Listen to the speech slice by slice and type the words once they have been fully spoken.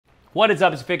What is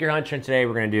up? It's Figure Hunter, and today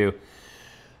we're going to do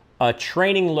a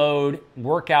training load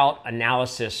workout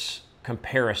analysis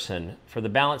comparison for the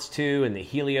Balance 2 and the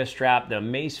Helio strap, the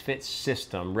Amazfit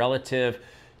system relative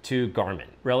to Garmin,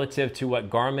 relative to what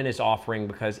Garmin is offering,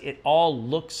 because it all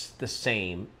looks the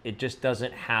same. It just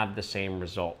doesn't have the same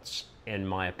results, in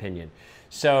my opinion.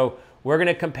 So we're going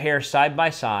to compare side by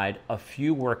side a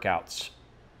few workouts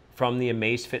from the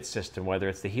Amazfit system, whether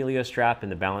it's the Helio strap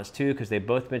and the Balance 2, because they've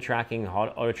both been tracking,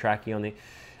 auto tracking on the,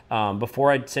 before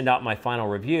I send out my final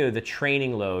review, the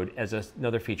training load as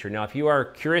another feature. Now, if you are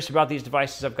curious about these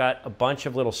devices, I've got a bunch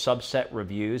of little subset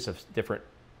reviews of different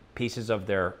pieces of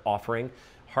their offering.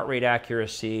 Heart rate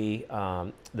accuracy,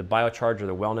 the biocharge or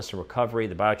the wellness and recovery,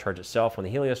 the biocharge itself on the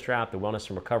Helio strap, the wellness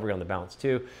and recovery on the Balance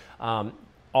 2.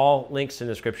 All links in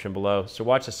the description below. So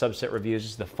watch the subset reviews.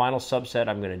 This is the final subset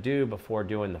I'm going to do before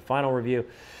doing the final review.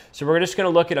 So we're just going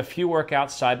to look at a few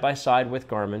workouts side by side with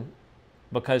Garmin,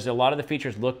 because a lot of the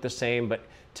features look the same, but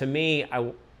to me,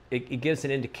 it gives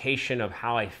an indication of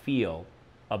how I feel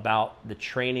about the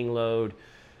training load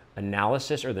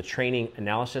analysis, or the training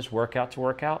analysis workout to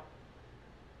workout,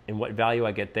 and what value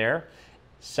I get there.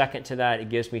 Second to that, it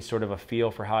gives me sort of a feel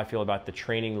for how I feel about the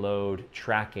training load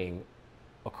tracking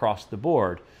across the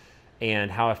board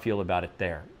and how I feel about it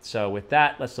there. So with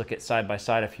that, let's look at side by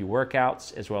side a few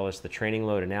workouts, as well as the training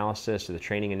load analysis, or the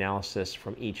training analysis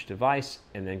from each device,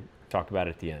 and then talk about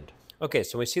it at the end. Okay,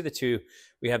 so we see the two.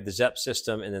 We have the Zepp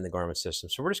system and then the Garmin system.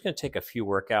 So we're just going to take a few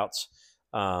workouts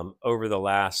over the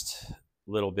last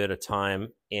little bit of time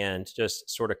and just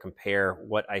sort of compare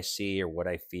what I see or what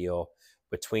I feel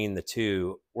between the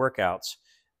two workouts.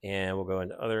 And we'll go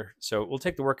into other. So we'll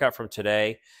take the workout from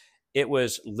today. It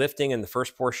was lifting in the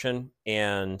first portion,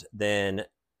 and then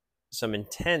some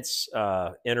intense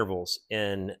intervals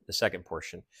in the second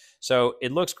portion. So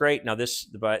it looks great. Now this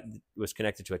device was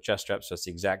connected to a chest strap, so it's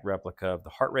the exact replica of the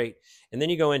heart rate. And then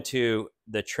you go into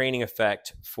the training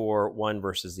effect for one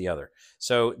versus the other.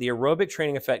 So the aerobic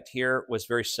training effect here was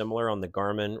very similar on the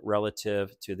Garmin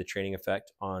relative to the training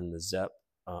effect on the Zepp,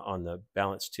 on the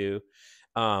Balance 2.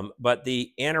 But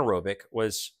the anaerobic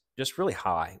was just really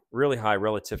high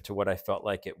relative to what I felt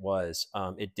like it was.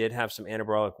 It did have some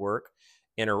anabolic work,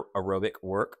 aerobic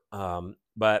work,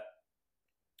 but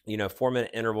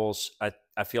 4-minute intervals,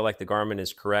 I feel like the Garmin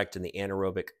is correct, and the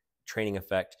anaerobic training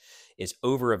effect is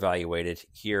over evaluated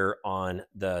here on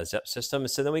the Zepp system.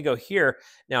 So then we go here.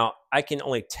 Now I can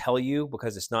only tell you,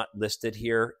 because it's not listed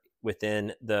here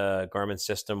within the Garmin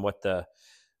system, what the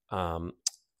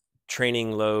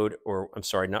training load, or I'm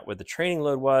sorry, not what the training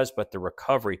load was, but the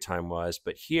recovery time was.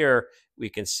 But here we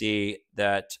can see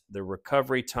that the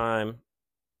recovery time,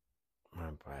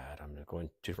 I'm going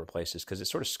to different places because it's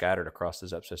sort of scattered across the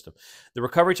Zepp system. The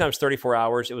recovery time is 34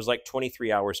 hours. It was like 23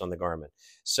 hours on the Garmin.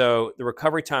 So the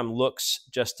recovery time looks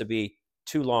just to be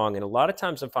too long. And a lot of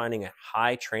times I'm finding a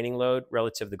high training load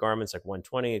relative to the Garmin's like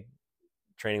 120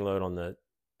 training load on the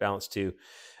Balance 2,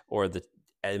 or the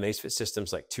Amazfit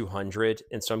system's like 200.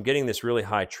 And so I'm getting this really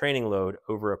high training load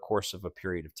over a course of a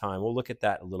period of time. We'll look at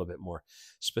that a little bit more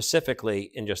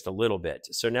specifically in just a little bit.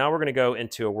 So now we're going to go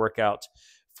into a workout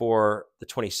for the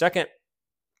 22nd,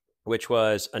 which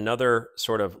was another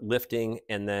sort of lifting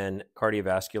and then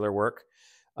cardiovascular work.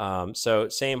 So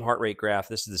same heart rate graph.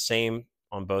 This is the same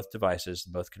on both devices,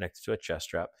 both connected to a chest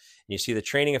strap. And you see the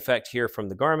training effect here from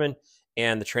the Garmin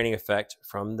and the training effect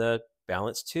from the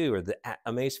Balance 2, or the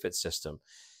Amazfit system.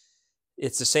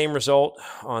 It's the same result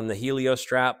on the Helio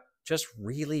strap, just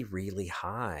really, really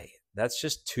high. That's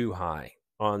just too high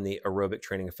on the aerobic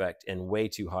training effect and way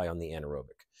too high on the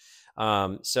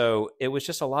anaerobic. So it was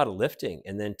just a lot of lifting,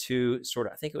 and then two sort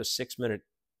of, I think it was 6-minute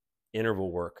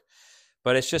interval work,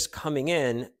 but it's just coming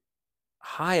in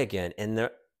high again. And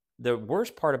the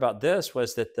worst part about this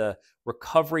was that the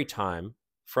recovery time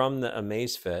from the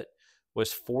Amazfit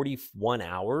was 41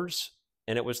 hours,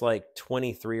 and it was like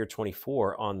 23 or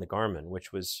 24 on the Garmin,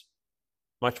 which was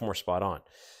much more spot on.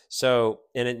 So,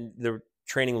 and the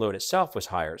training load itself was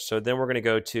higher. So then we're going to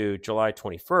go to July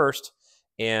 21st,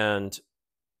 and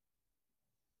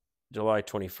July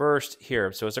 21st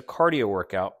here. So it's a cardio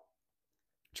workout,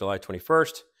 July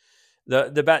 21st.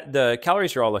 The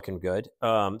calories are all looking good.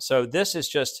 So this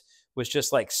was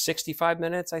just like 65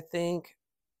 minutes, I think.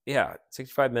 Yeah,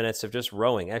 65 minutes of just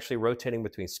rowing, actually rotating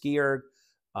between ski erg,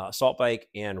 assault bike,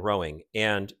 and rowing,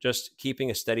 and just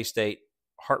keeping a steady state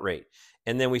heart rate.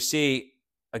 And then we see,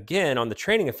 again, on the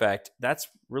training effect, that's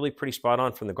really pretty spot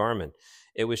on from the Garmin.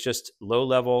 It was just low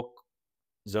level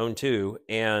zone 2,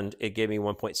 and it gave me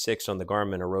 1.6 on the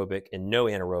Garmin aerobic and no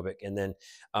anaerobic. And then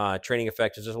training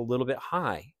effect is just a little bit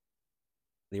high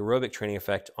the aerobic training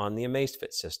effect on the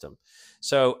Amazfit system.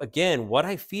 So again, what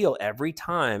I feel every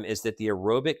time is that the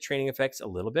aerobic training effect's a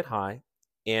little bit high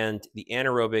and the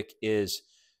anaerobic is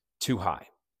too high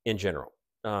in general.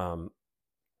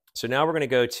 So now we're going to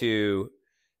go to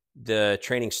the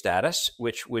training status,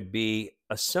 which would be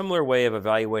a similar way of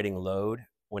evaluating load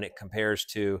when it compares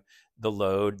to the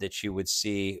load that you would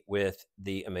see with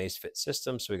the Amazfit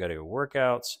system. So we got to go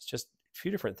workouts. It's just a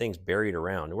few different things buried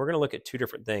around. And we're going to look at two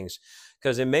different things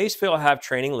because Amazfit will have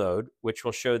training load, which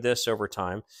will show this over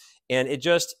time. And it's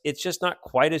just not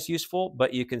quite as useful,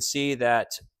 but you can see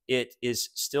that it is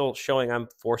still showing I'm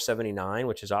 479,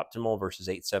 which is optimal versus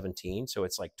 817. So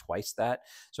it's like twice that.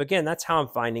 So again, that's how I'm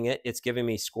finding it. It's giving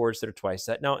me scores that are twice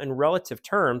that. Now, in relative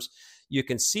terms, you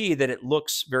can see that it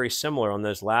looks very similar on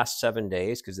those last 7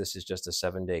 days because this is just a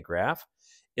 7-day graph.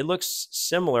 It looks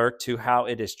similar to how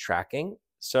it is tracking.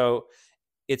 So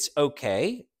it's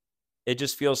okay. It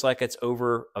just feels like it's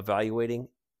over evaluating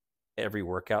every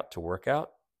workout to workout.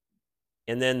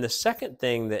 And then the second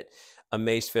thing that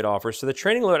Amazfit offers, so the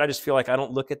training load, I just feel like I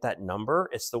don't look at that number.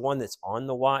 It's the one that's on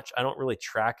the watch. I don't really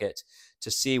track it to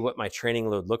see what my training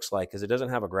load looks like because it doesn't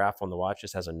have a graph on the watch, it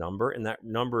just has a number. And that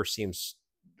number seems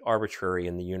arbitrary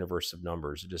in the universe of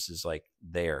numbers. It just is like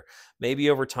there. Maybe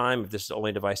over time, if this is the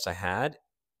only device I had,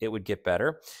 it would get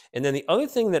better. And then the other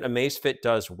thing that Amazfit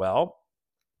does well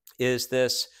is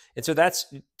this. And so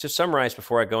that's, to summarize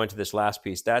before I go into this last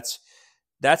piece, that's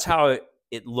how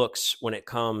it looks when it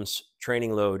comes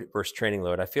training load versus training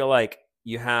load. I feel like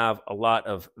you have a lot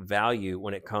of value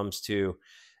when it comes to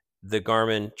the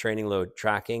Garmin training load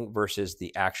tracking versus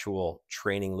the actual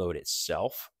training load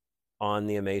itself on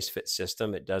the Amazfit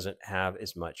system. It doesn't have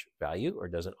as much value or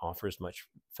doesn't offer as much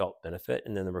felt benefit.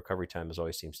 And then the recovery time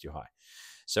always seems too high.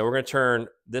 So we're going to turn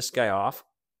this guy off.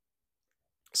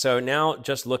 So now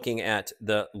just looking at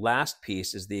the last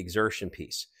piece is the exertion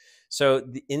piece.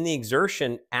 So in the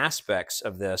exertion aspects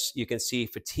of this, you can see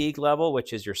fatigue level,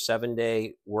 which is your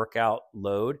 7-day workout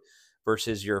load,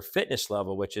 versus your fitness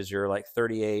level, which is your like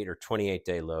 38 or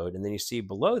 28-day load. And then you see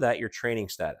below that your training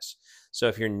status. So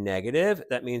if you're negative,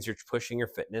 that means you're pushing your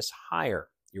fitness higher.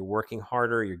 You're working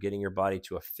harder. You're getting your body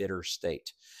to a fitter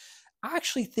state. I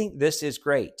actually think this is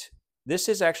great. This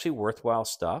is actually worthwhile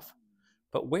stuff.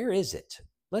 But where is it?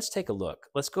 Let's take a look.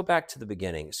 Let's go back to the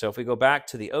beginning. So if we go back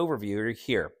to the overview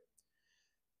here.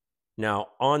 Now,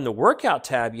 on the workout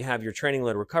tab, you have your training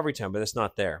load recovery time, but it's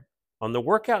not there. On the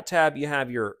workout tab, you have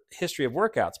your history of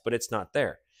workouts, but it's not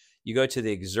there. You go to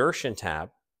the exertion tab,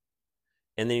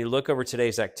 and then you look over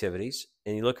today's activities,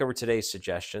 and you look over today's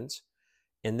suggestions,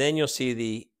 and then you'll see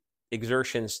the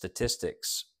exertion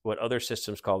statistics, what other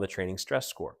systems call the training stress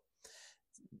score,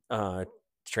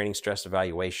 training stress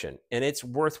evaluation. And it's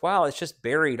worthwhile. It's just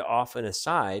buried off and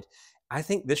aside. I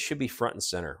think this should be front and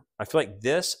center. I feel like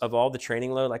this, of all the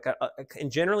training load,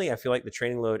 and generally I feel like the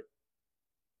training load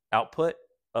output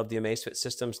of the Amazfit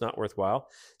system is not worthwhile.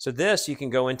 So this, you can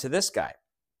go into this guy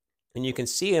and you can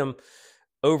see him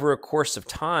over a course of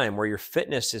time where your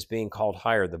fitness is being called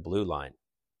higher, the blue line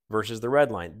versus the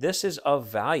red line. This is of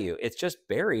value. It's just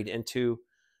buried into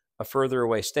a further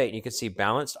away state. And you can see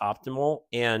balanced, optimal,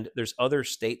 and there's other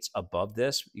states above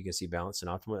this. You can see balanced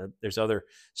and optimal. There's other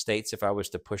states if I was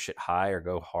to push it high or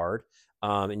go hard.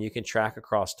 And you can track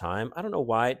across time. I don't know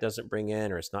why it doesn't bring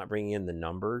in, or it's not bringing in the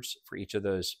numbers for each of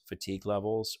those fatigue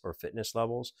levels or fitness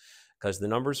levels, because the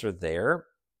numbers are there.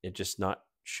 It's just not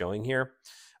showing here.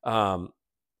 I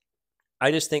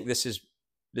just think this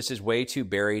is way too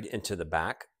buried into the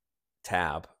back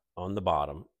tab on the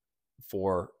bottom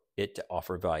for it to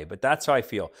offer value. But that's how I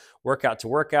feel. Workout to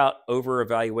workout, over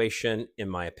evaluation, in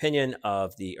my opinion,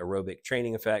 of the aerobic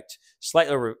training effect, slight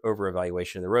over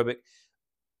evaluation of the aerobic,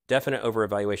 definite over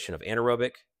evaluation of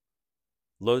anaerobic,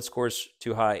 load scores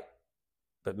too high,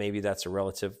 but maybe that's a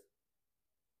relative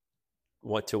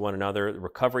to one another, the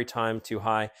recovery time too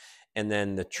high, and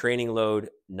then the training load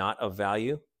not of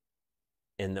value.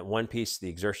 And that one piece, the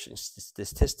exertion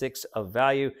statistics of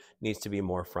value, needs to be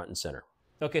more front and center.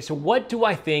 Okay, so what do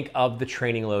I think of the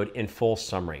training load in full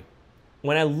summary?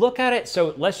 When I look at it,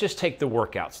 so let's just take the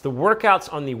workouts. The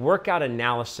workouts on the workout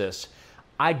analysis,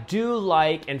 I do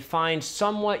like and find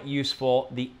somewhat useful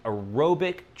the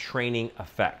aerobic training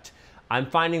effect. I'm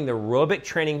finding the aerobic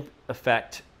training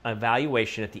effect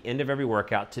evaluation at the end of every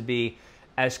workout to be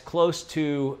as close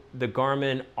to the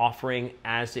Garmin offering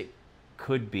as it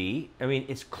could be. I mean,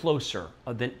 it's closer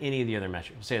than any of the other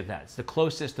metrics. I'll say that. It's the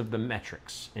closest of the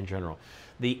metrics in general.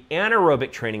 The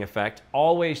anaerobic training effect,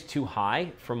 always too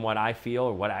high from what I feel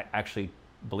or what I actually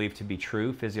believe to be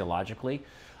true physiologically.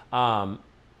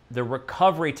 The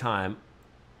recovery time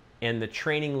and the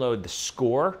training load, the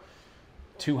score,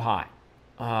 too high.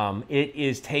 It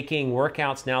is taking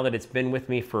workouts now that it's been with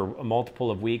me for a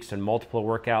multiple of weeks and multiple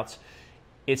workouts.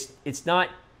 It's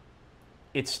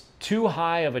too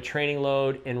high of a training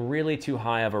load and really too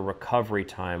high of a recovery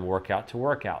time workout to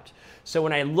workout. So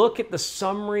when I look at the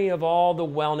summary of all the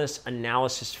wellness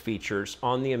analysis features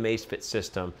on the Amazfit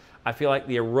system, I feel like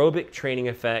the aerobic training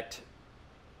effect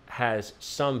has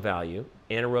some value,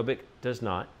 anaerobic does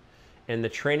not, and the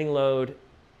training load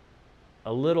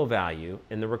a little value,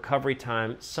 and the recovery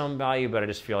time some value, but I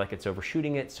just feel like it's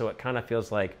overshooting it, so it kind of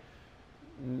feels like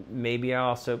maybe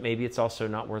it's also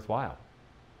not worthwhile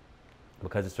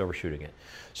because it's overshooting it.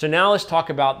 So now let's talk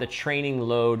about the training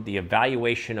load, the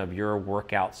evaluation of your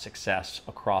workout success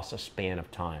across a span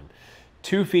of time.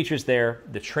 Two features there: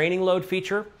 the training load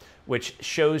feature, which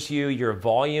shows you your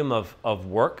volume of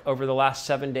work over the last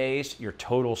 7 days, your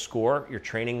total score, your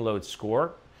training load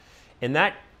score. And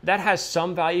that has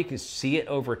some value. You can see it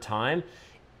over time.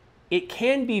 It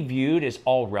can be viewed as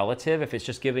all relative. If it's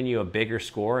just giving you a bigger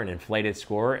score, an inflated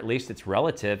score, at least it's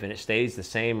relative and it stays the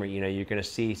same. Or, you know, you're going to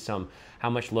see how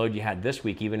much load you had this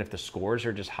week, even if the scores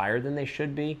are just higher than they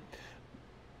should be.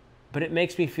 But it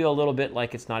makes me feel a little bit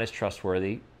like it's not as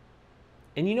trustworthy.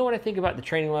 And you know what I think about the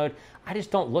training load? I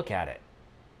just don't look at it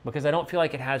because I don't feel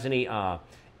like it has any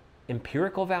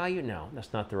empirical value. No,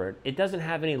 that's not the word. It doesn't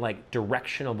have any like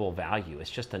directionable value.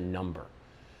 It's just a number.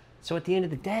 So at the end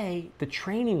of the day, the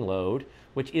training load,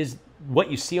 which is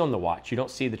what you see on the watch, you don't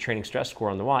see the training stress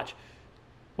score on the watch.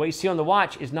 What you see on the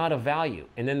watch is not of value.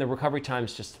 And then the recovery time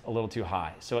is just a little too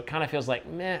high. So it kind of feels like,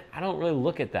 meh, I don't really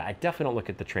look at that. I definitely don't look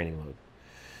at the training load.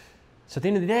 So at the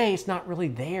end of the day, it's not really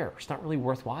there. It's not really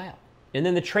worthwhile. And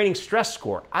then the training stress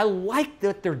score. I like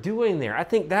that they're doing there. I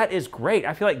think that is great.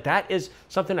 I feel like that is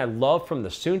something I love from the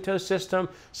Suunto system,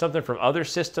 something from other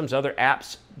systems, other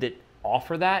apps that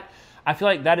offer that. I feel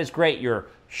like that is great. Your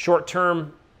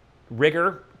short-term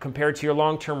rigor compared to your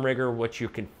long-term rigor, what your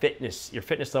fitness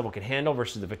level can handle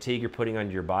versus the fatigue you're putting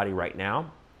onto your body right now.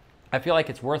 I feel like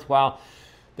it's worthwhile.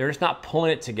 They're just not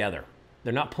pulling it together.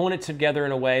 They're not pulling it together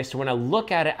in a way. So when I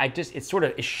look at it, it's sort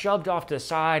of shoved off to the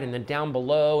side and then down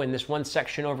below in this one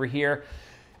section over here.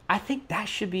 I think that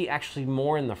should be actually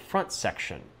more in the front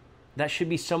section. That should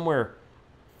be somewhere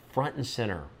front and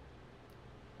center.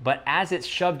 But as it's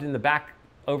shoved in the back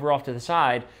over off to the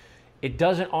side, it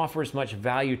doesn't offer as much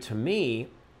value to me,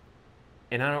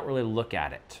 and I don't really look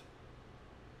at it.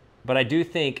 But I do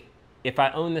think if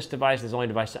I own this device, it's the only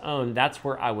device to own, that's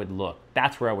where I would look.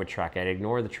 That's where I would track it. I'd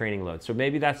ignore the training load. So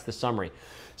maybe that's the summary.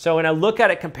 So when I look at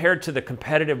it compared to the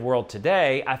competitive world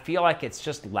today, I feel like it's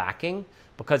just lacking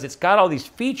because it's got all these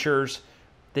features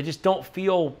that just don't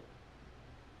feel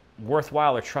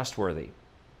worthwhile or trustworthy.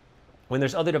 When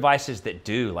there's other devices that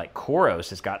do, like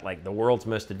Coros has got like the world's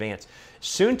most advanced.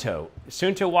 Suunto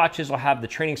watches will have the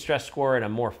training stress score and a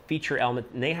more feature element,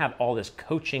 and they have all this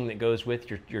coaching that goes with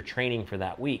your training for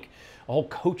that week. A whole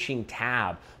coaching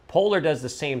tab. Polar does the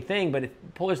same thing, but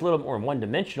Polar's a little more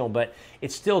one-dimensional, but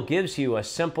it still gives you a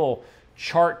simple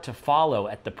chart to follow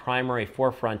at the primary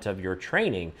forefront of your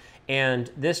training.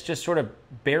 And this just sort of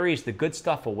buries the good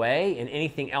stuff away, and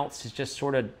anything else is just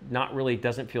sort of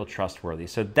doesn't feel trustworthy.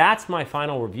 So that's my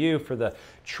final review for the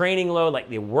training load, like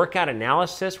the workout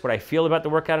analysis, what I feel about the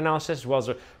workout analysis, as well as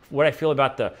what I feel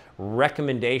about the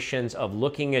recommendations of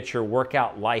looking at your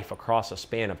workout life across a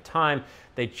span of time.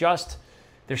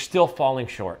 They're still falling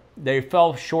short. They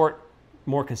fell short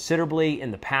more considerably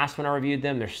in the past when I reviewed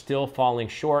them. They're still falling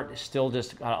short. Still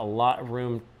just got a lot of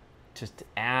room just to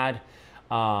add.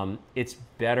 It's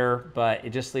better, but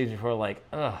it just leaves me for like,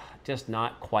 just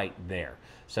not quite there.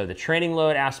 So the training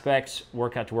load aspects,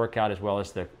 workout to workout, as well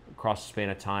as the across the span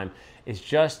of time, is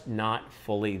just not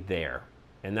fully there.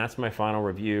 And that's my final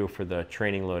review for the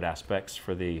training load aspects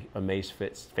for the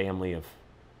Amazfit family of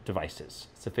devices.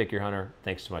 It's the Figure Hunter.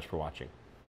 Thanks so much for watching.